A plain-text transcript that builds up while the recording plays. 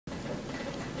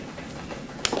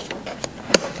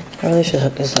I really should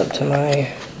hook this up to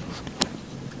my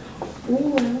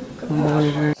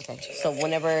monitor. Okay, so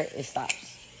whenever it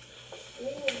stops.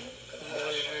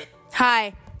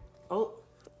 Hi. Oh.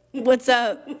 What's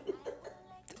up?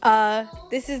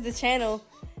 This is the channel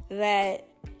that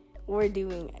we're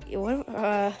doing.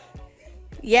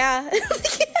 Yeah.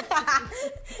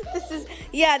 This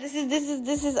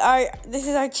is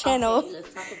our channel. Okay,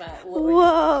 let's talk about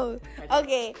what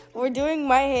Okay, we're doing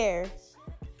my hair.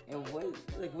 And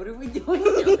what are we doing?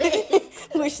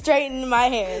 We're straightening my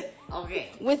hair. Okay.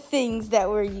 With things that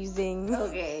we're using.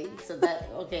 Okay, so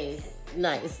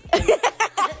nice. End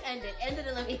it,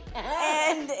 let me.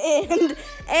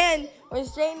 And we're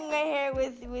straightening my hair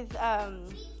with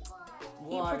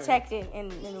heat protectant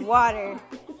and water.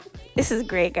 This is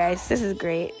great, guys. This is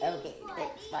great. Okay,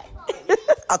 thanks. Bye.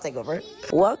 I'll take over.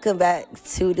 Welcome back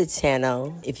to the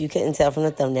channel. If you couldn't tell from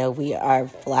the thumbnail, we are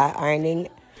flat ironing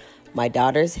my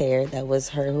daughter's hair. That was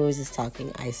her who was just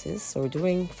talking, Isis. So we're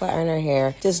doing flat iron her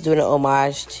hair. Just doing an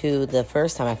homage to the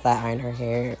first time I flat ironed her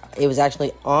hair. It was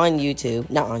actually on YouTube.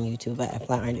 Not on YouTube, but I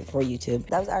flat ironed it for YouTube.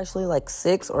 That was actually like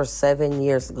 6 or 7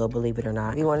 years ago, believe it or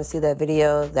not. If you want to see that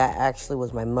video, that actually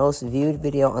was my most viewed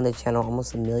video on the channel.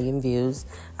 Almost 1 million views.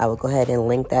 I will go ahead and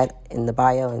link that in the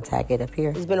bio and tag it up here.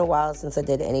 It's been a while since I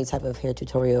did any type of hair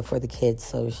tutorial for the kids,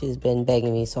 so she's been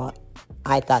begging me, so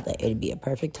I thought that it'd be a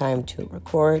perfect time to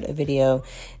record a video,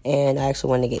 and I actually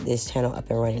wanted to get this channel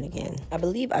up and running again. I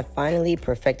believe I finally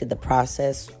perfected the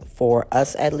process for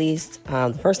us, at least.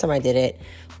 The first time I did it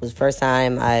was the first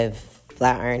time I've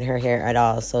flat ironed her hair at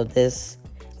all, so this,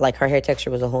 like, her hair texture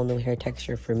was a whole new hair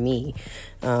texture for me.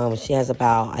 She has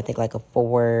about, I think, like a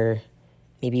 4,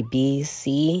 maybe B,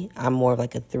 C. I'm more of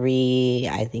like a 3,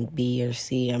 I think B or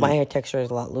C. My hair texture is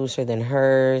a lot looser than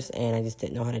hers, and I just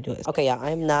didn't know how to do it. Okay, yeah,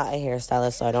 I'm not a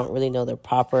hairstylist, so I don't really know the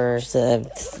proper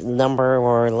number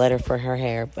or letter for her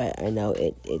hair, but I know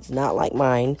it's not like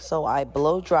mine. So I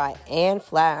blow dry and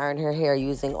flat iron her hair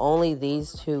using only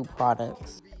these 2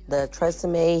 products. The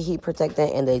Tresemme heat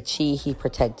protectant and the Chi heat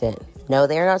protectant. No,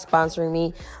 they're not sponsoring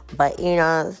me, but you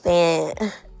know what I'm saying?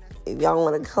 If y'all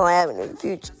want to collab in the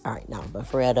future. All right, no, but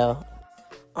for real though.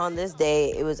 On this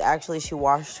day, it was actually, she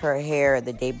washed her hair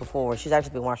the day before. She's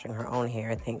actually been washing her own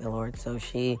hair, thank the Lord. So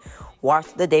she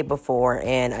washed the day before,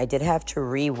 and I did have to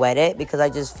re-wet it because I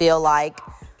just feel like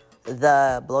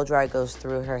the blow dry goes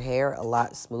through her hair a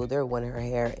lot smoother when her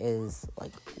hair is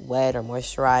like wet or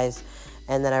moisturized.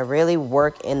 And then I really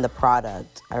work in the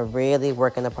product.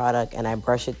 And I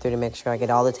brush it through to make sure I get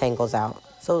all the tangles out.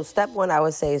 So step 1, I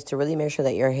would say, is to really make sure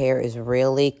that your hair is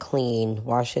really clean.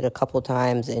 Wash it a couple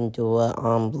times and do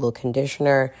a little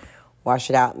conditioner. Wash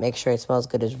it out. Make sure it smells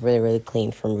good. It's really, really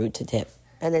clean from root to tip.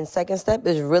 And then second step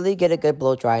is really get a good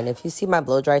blow dry. And if you see my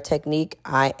blow dry technique,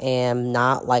 I am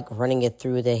not like running it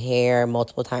through the hair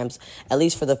multiple times. At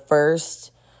least for the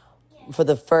first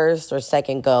or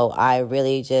second go, I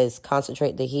really just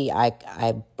concentrate the heat.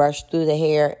 I brush through the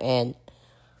hair and,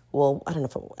 well, I don't know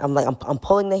if I'm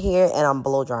pulling the hair and I'm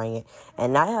blow drying it.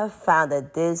 And I have found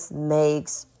that this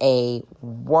makes a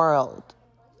world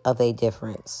of a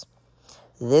difference.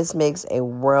 This makes a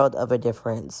world of a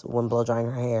difference when blow drying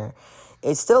her hair.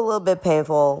 It's still a little bit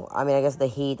painful. I mean, I guess the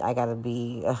heat, I gotta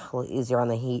be a little easier on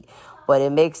the heat, but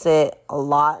it makes it a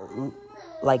lot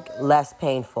like less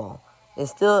painful. It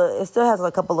still has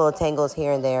a couple little tangles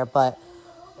here and there, but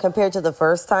compared to the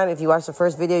first time, if you watch the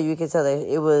first video, you can tell that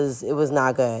it was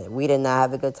not good. We did not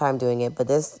have a good time doing it. But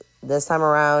this time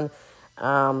around,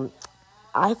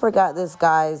 I forgot this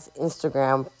guy's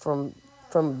Instagram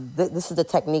this is the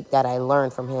technique that I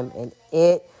learned from him, and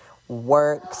it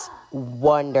works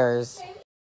wonders.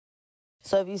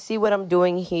 So if you see what I'm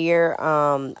doing here,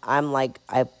 I'm like,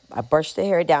 I brush the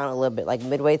hair down a little bit, like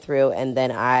midway through, and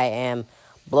then I am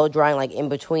blow drying like in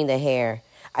between the hair.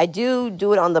 I do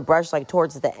it on the brush, like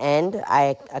towards the end.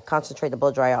 I concentrate the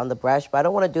blow dryer on the brush, but I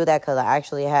don't want to do that because I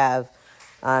actually have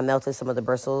melted some of the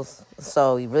bristles.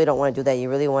 So you really don't want to do that. You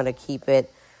really want to keep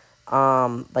it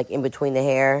like in between the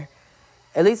hair.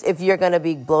 At least if you're going to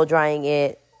be blow drying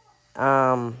it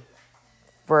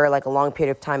for like a long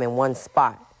period of time in one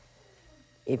spot.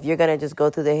 If you're going to just go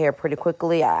through the hair pretty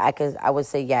quickly, I would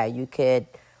say, yeah, you could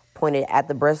point it at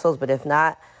the bristles. But if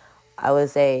not, I would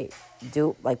say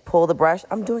pull the brush.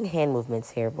 I'm doing hand movements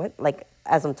here. What, like,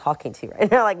 as I'm talking to you right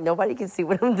now, like nobody can see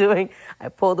what I'm doing. I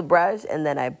pull the brush and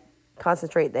then I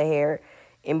concentrate the hair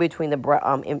in between the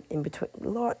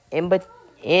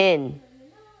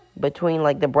between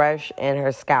like the brush and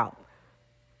her scalp.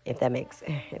 If that makes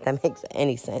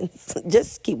any sense.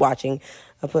 Just keep watching.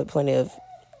 I put plenty of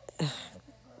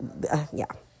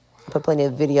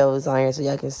videos on here so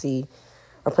y'all can see,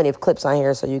 or plenty of clips on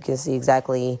here so you can see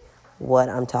exactly what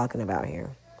I'm talking about here.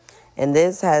 And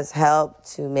this has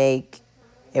helped to make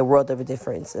a world of a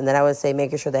difference. And then I would say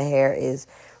making sure the hair is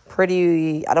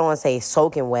pretty, I don't want to say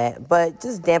soaking wet, but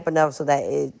just damp enough so that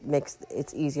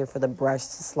it's easier for the brush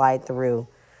to slide through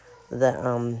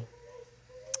the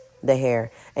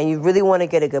hair. And you really want to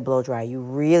get a good blow dry. You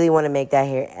really want to make that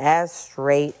hair as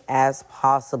straight as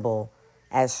possible.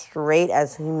 As straight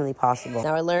as humanly possible.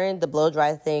 Now, I learned the blow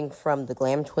dry thing from the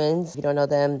Glam twins. If you don't know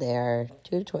them, they are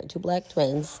two black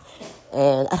twins.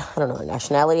 And I don't know their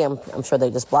nationality. I'm sure they're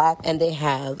just black. And they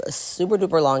have super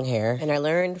duper long hair. And I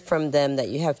learned from them that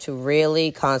you have to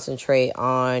really concentrate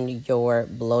on your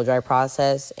blow dry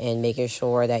process and making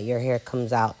sure that your hair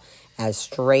comes out as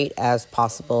straight as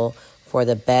possible for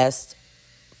the best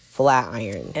flat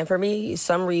iron. And for me,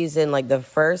 some reason, like the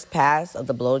first pass of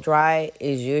the blow dry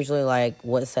is usually like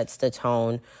what sets the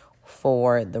tone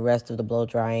for the rest of the blow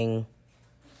drying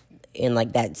in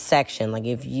like that section. Like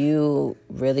if you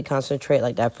really concentrate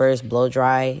like that first blow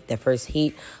dry, that first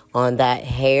heat on that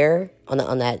hair,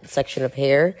 on that section of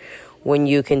hair, when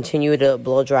you continue to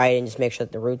blow dry it and just make sure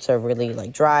that the roots are really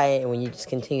like dry, and when you just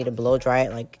continue to blow dry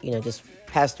it, like, you know, just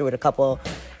pass through it a couple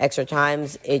extra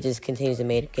times, it just continues to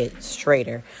make it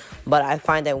straighter. But I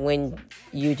find that when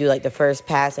you do like the first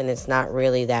pass and it's not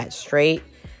really that straight,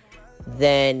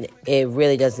 then it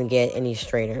really doesn't get any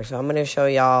straighter. So I'm going to show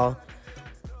y'all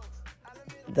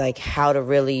like how to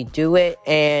really do it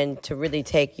and to really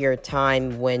take your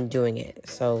time when doing it.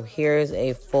 So here's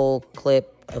a full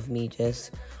clip of me just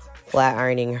flat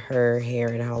ironing her hair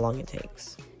and how long it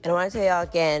takes. And I want to tell y'all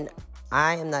again,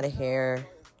 I am not a hair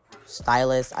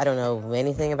stylist. I don't know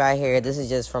anything about hair. This is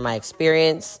just from my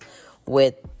experience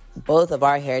with both of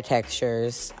our hair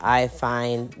textures. I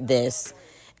find this,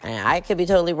 and I could be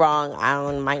totally wrong.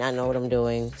 Might not know what I'm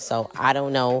doing, so I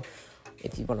don't know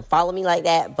if you want to follow me like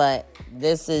that, but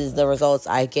this is the results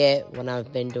I get when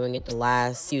I've been doing it the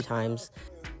last few times.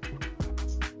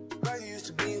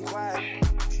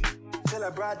 Till I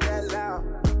brought that loud.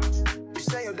 You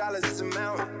say your dollars is a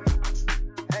mountain,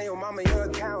 and your mama your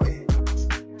accountant.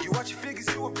 You watch your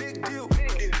figures, you a big deal.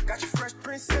 Got your fresh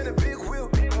prince and a big wheel.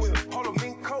 Polo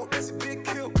mink coat, that's a big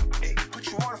kill.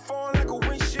 Put you on a phone like a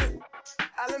windshield.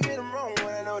 I'll admit I'm wrong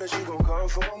when I know that you gon' come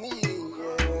for me.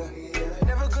 Yeah.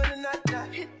 Never gonna not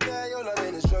hit that. Your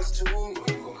loving is just too me.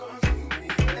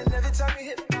 And every time you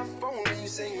hit my phone, you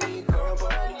say you need come for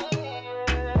me.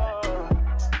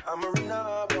 I'm a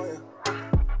renub on you.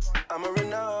 I'm a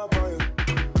renub on you.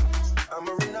 I'm a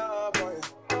renub on you.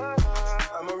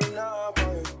 I'm a renub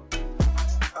on you.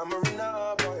 I'm a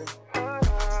renub on you.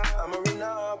 I'm a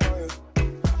renub on you.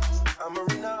 I'm a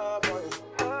renub on you.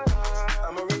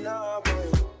 I'm a renub on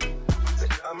you.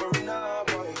 I'm a renub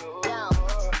on you.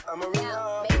 I'm a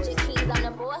renub. Major keys on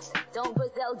the boss. Don't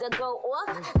Griselda go off.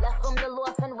 Left from the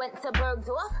loft and went to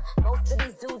Bergdorf. Most of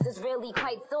these dudes is really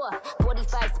quite soft.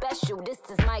 45 special, this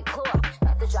is my cloth.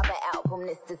 About to drop an album,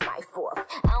 this is my fourth.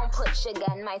 I don't put sugar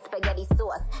in my spaghetti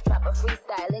sauce. Drop a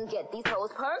freestyle and get these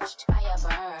hoes perched. Fire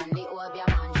burn, the orb, your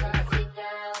man. See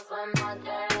girls, when my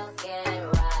girls get it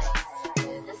right.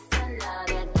 'Cause it's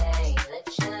another day. Let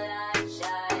your light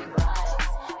shine bright.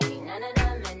 Ain't none of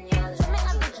them in your life. Show me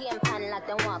up the game pan like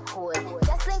them walk cool.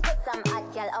 Just link with some hot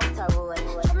girl out the road.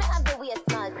 Show me up the way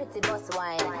small, pretty boss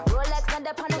wine. Rolex on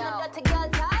the pan and a dirty girl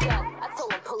tie. Yo, I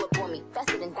told him pull up on me,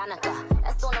 faster than Danica.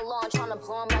 That's on the lawn, tryna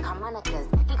blow him like harmonicas.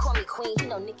 He call me queen, he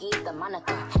know Nikki is the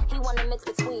moniker. He wanna mix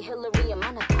between Hillary and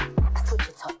Monica. I switch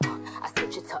it up, I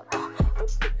switch it up. Rip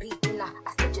the beat and I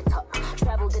switch it up.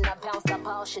 Traveled and I bounced up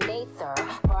all Sinead, sir.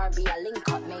 Barbie, I link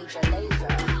up Major Laser.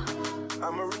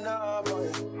 I'm a renub on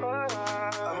you.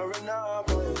 I'm a renub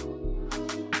on you.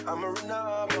 I'm a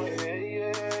renub on you.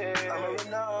 I'm a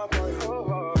renub on you.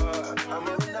 I'm a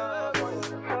renub on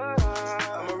you.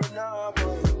 I'm a renub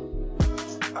on you.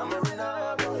 I'm a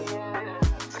renub on you.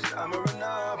 I'm a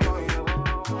renub on you.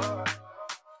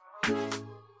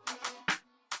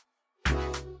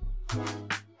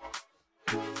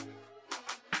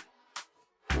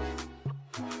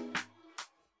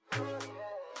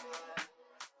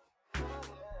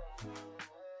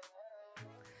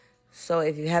 So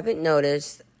if you haven't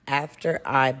noticed, after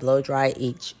I blow dry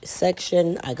each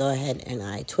section, I go ahead and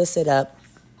I twist it up.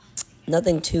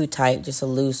 Nothing too tight, just a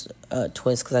loose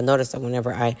twist, because I noticed that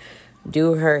whenever I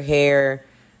do her hair,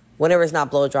 whenever it's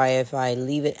not blow dry, if I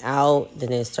leave it out,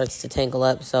 then it starts to tangle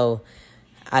up. So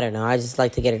I don't know, I just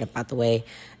like to get it up out the way.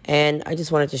 And I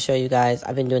just wanted to show you guys,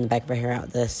 I've been doing the back of her hair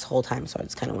out this whole time, so I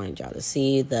just kind of wanted y'all to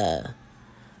see the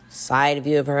side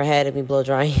view of her head of me blow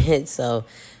drying it. So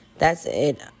that's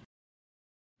it.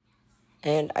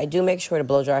 And I do make sure to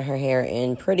blow dry her hair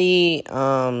in pretty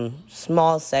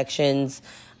small sections.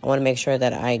 I want to make sure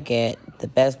that I get the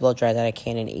best blow dry that I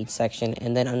can in each section.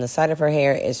 And then on the side of her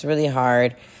hair, it's really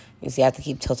hard. You see, I have to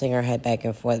keep tilting her head back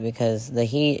and forth because the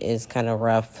heat is kind of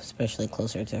rough, especially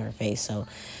closer to her face. So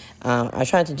I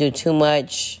try not to do too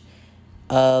much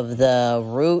of the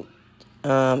root,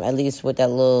 at least with that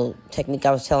little technique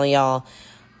I was telling y'all.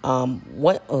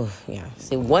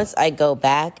 See, once I go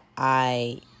back,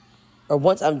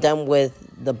 once I'm done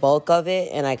with the bulk of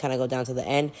it and I kind of go down to the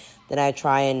end, then I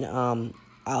try and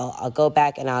I'll go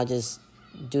back and I'll just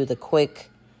do the quick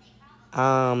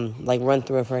run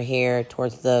through of her hair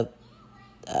towards the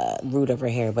root of her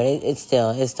hair. But it's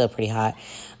still pretty hot.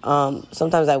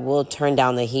 Sometimes I will turn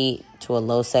down the heat to a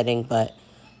low setting, but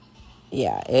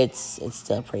yeah, it's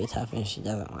still pretty tough and she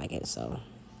doesn't like it. So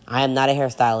I am not a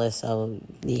hairstylist, so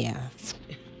yeah.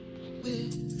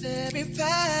 With every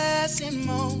passing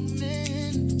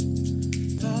moment,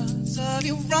 thoughts of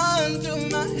you run through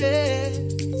my head.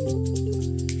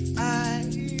 I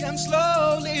am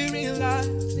slowly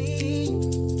realizing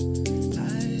I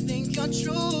think you're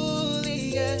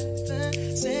truly heaven.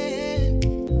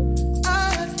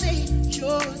 I think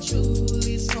you're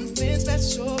truly something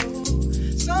special,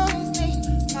 something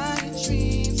my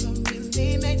dreams are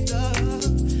really made of.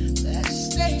 Let's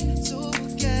stay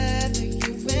together,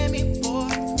 you and me, boy.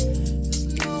 There's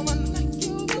no one like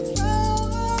you around.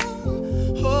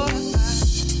 Oh, I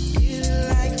feel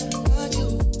like what you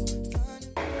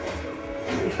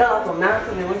Fell off a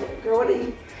mountain and girl, what are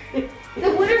you?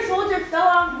 The Winter Soldier fell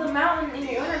off the mountain in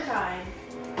the wintertime.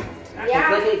 Yeah.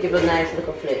 Flick it, give it a nice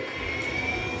little flick.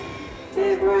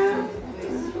 Hey, bro.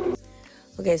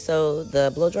 Okay, so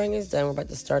the blow drying is done. We're about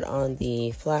to start on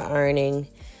the flat ironing.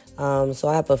 So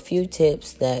I have a few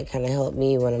tips that kind of help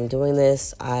me when I'm doing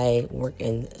this. I work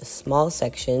in small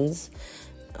sections.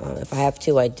 If I have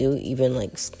to, I do even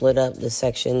like split up the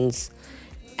sections.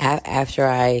 After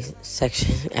I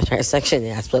section,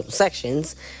 I split up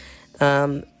sections.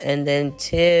 And then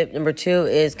tip number 2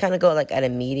 is kind of go like at a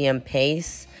medium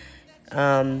pace.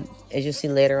 As you'll see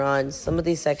later on, some of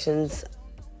these sections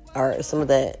are some of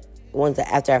the ones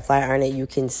that after I flat iron it, you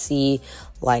can see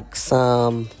like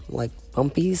some like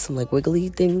bumpies, some like wiggly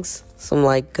things, some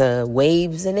like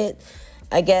waves in it.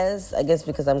 I guess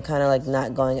because I'm kind of like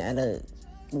not going at a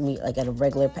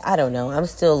regular, I don't know. I'm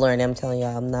still learning. I'm telling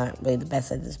y'all, I'm not really the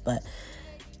best at this, but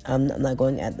I'm not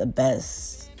going at the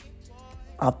best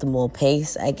optimal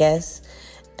pace, I guess.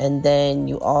 And then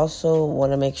you also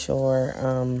want to make sure,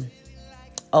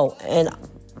 and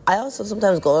I also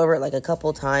sometimes go over it like a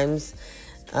couple times,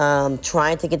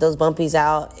 trying to get those bumpies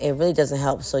out. It really doesn't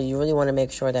help. So you really want to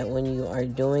make sure that when you are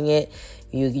doing it,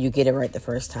 you get it right the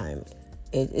first time.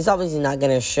 It's obviously not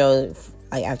going to show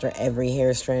like after every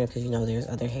hair strand because there's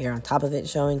other hair on top of it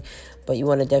showing, but you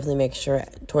want to definitely make sure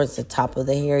towards the top of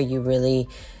the hair you really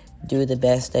do the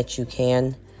best that you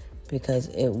can because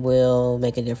it will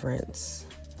make a difference.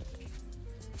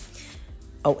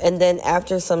 Oh, and then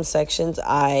after some sections,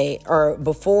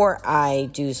 before I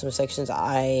do some sections,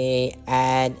 I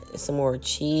add some more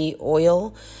Skye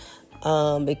oil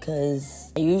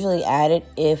because I usually add it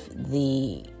if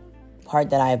the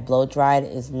part that I blow dried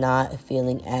is not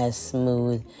feeling as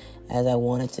smooth as I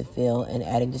want it to feel, and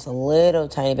adding just a little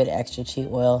tiny bit of extra Skye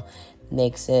oil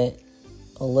makes it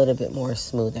a little bit more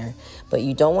smoother. But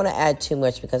you don't want to add too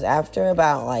much because after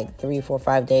about like 3, 4,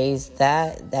 5 days,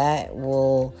 that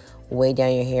will weigh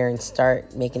down your hair and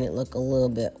start making it look a little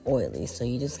bit oily. So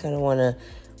you just kind of want to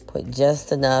put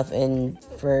just enough. And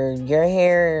for your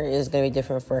hair, it's going to be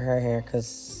different for her hair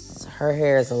because her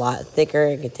hair is a lot thicker.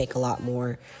 It could take a lot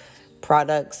more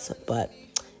products. But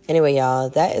anyway, y'all,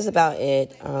 that is about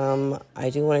it. I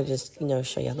do want to just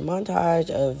show y'all the montage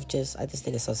of I just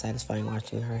think it's so satisfying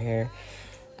watching her hair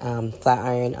flat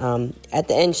iron. At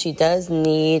the end, she does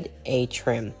need a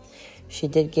trim. She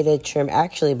did get a trim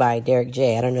actually by Derek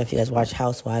J. I don't know if you guys watch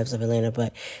Housewives of Atlanta,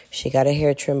 but she got a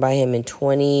hair trim by him in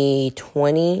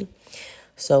 2020.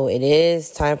 So it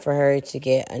is time for her to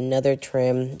get another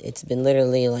trim. It's been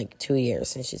literally like 2 years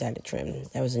since she's had a trim.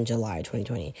 That was in July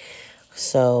 2020.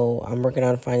 So I'm working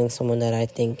on finding someone that I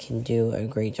think can do a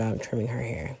great job trimming her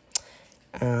hair.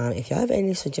 If y'all have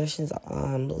any suggestions,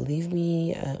 leave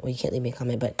me, you can't leave me a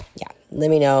comment, but yeah, let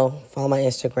me know. Follow my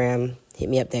Instagram, hit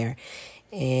me up there,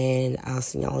 and I'll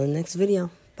see y'all in the next video.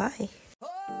 Bye.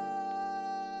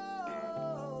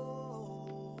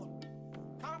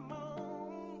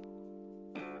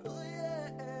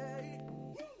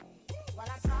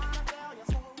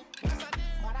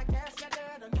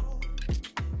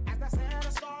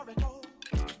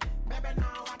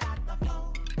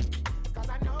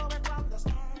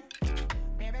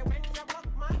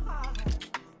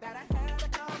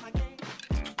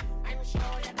 Show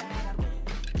you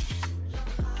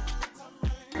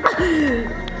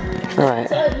All right.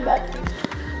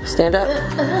 Stand up.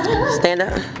 Stand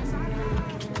up.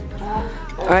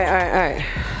 All right, all right, all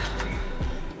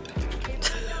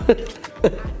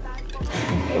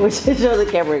right. We should show the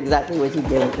camera exactly what you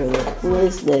did. What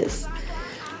is this?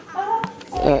 All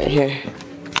right, here.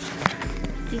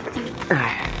 All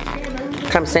right.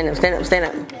 Come, stand up, stand up, stand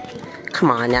up. Come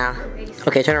on now.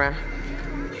 Okay, turn around.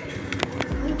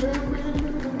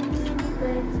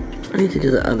 I need to do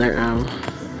the other arm.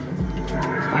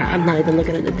 I'm not even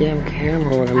looking at the damn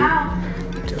camera when I'm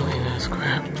doing this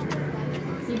crap.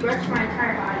 You brushed my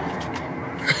entire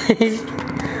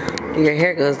body. Your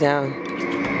hair goes down.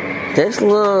 This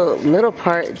little middle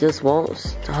part just won't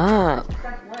stop.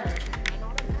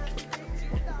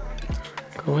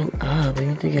 Going up. We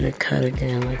need to get a cut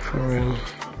again, like for real.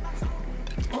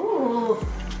 Ooh.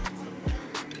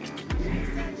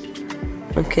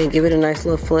 Okay, give it a nice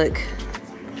little flick.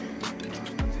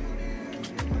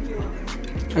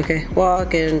 Okay,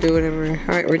 walk and do whatever.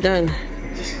 Alright, we're done.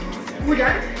 We're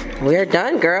done? We are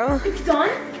done, girl. It's done?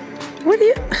 What do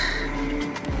you...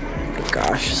 Oh my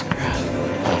gosh.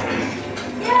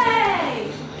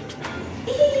 Yay!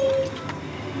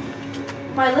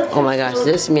 My lips Oh my gosh,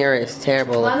 this mirror is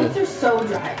terrible My looking. lips are so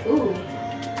dry. Ooh.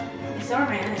 You saw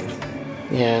my eyes.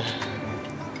 Yeah.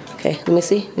 Okay, let me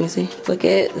see. Let me see. Look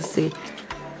at it. Let's see.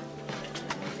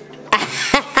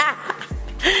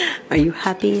 Are you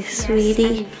happy, sweetie?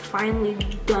 Yes, I'm finally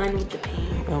done with the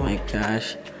pain. Oh my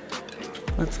gosh.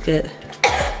 Let's get...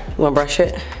 You want to brush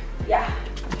it? Yeah.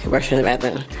 Okay, brush it in the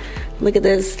bathroom. Look at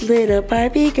this little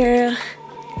Barbie girl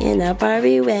in a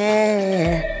Barbie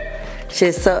wear.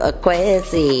 She's so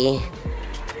quasi.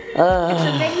 Oh. It's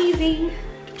amazing.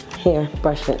 Here,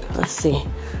 brush it. Let's see.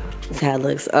 This how it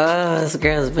looks. Oh, this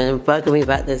girl's been bugging me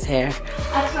about this hair.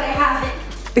 That's why I have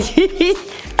it.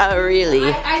 Oh,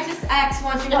 really? I just asked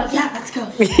once and go, yeah, let's go.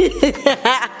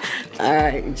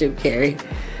 Alright, Jim Carrey.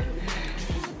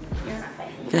 You're not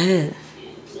funny. Go ahead.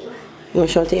 You want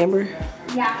to show it to Amber?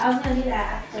 Yeah, I was gonna do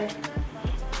that after.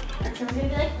 And someone's gonna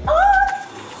be like,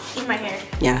 oh! In my hair.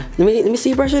 Yeah. Let me see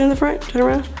you brush it in the front. Turn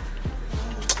around.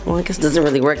 Well, I guess it doesn't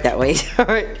really work that way.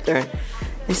 Alright, alright.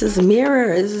 This is a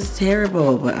mirror. This is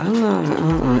terrible, but I'm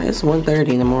not. It's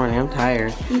 1:30 in the morning. I'm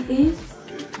tired. It is?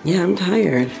 Yeah, I'm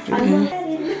tired. Okay.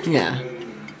 Yeah.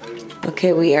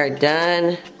 Okay, we are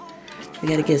done. We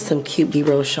gotta get some cute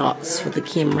B-roll shots for the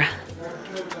camera.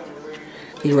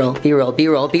 B-roll, B-roll,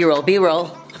 B-roll, B-roll, B-roll.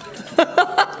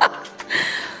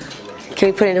 Can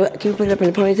we put it up in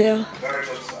the ponytail?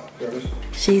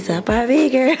 She's a Barbie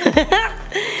girl.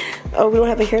 Oh, we don't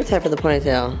have a hair tie for the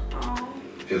ponytail.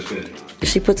 Feels good.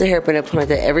 She puts her hair up in a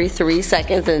ponytail every 3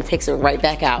 seconds and takes it right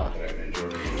back out.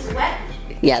 Wet?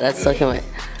 Yeah, that's soaking wet.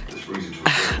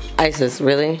 Isis,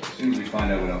 really? As soon as we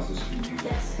find out what else this is going to do.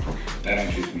 Yes. That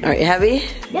anxious me. All right, heavy?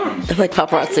 Yeah. It's like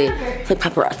paparazzi. It's like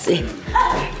paparazzi.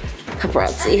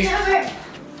 Paparazzi.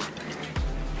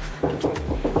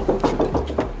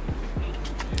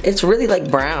 It's really like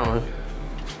brown.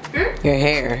 Your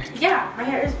hair. Yeah, my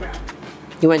hair is brown.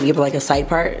 You want to give it like a side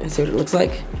part and see what it looks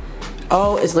like?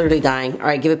 Oh, it's literally dying. All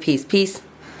right, give it peace. Peace.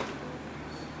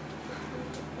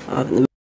 Oh,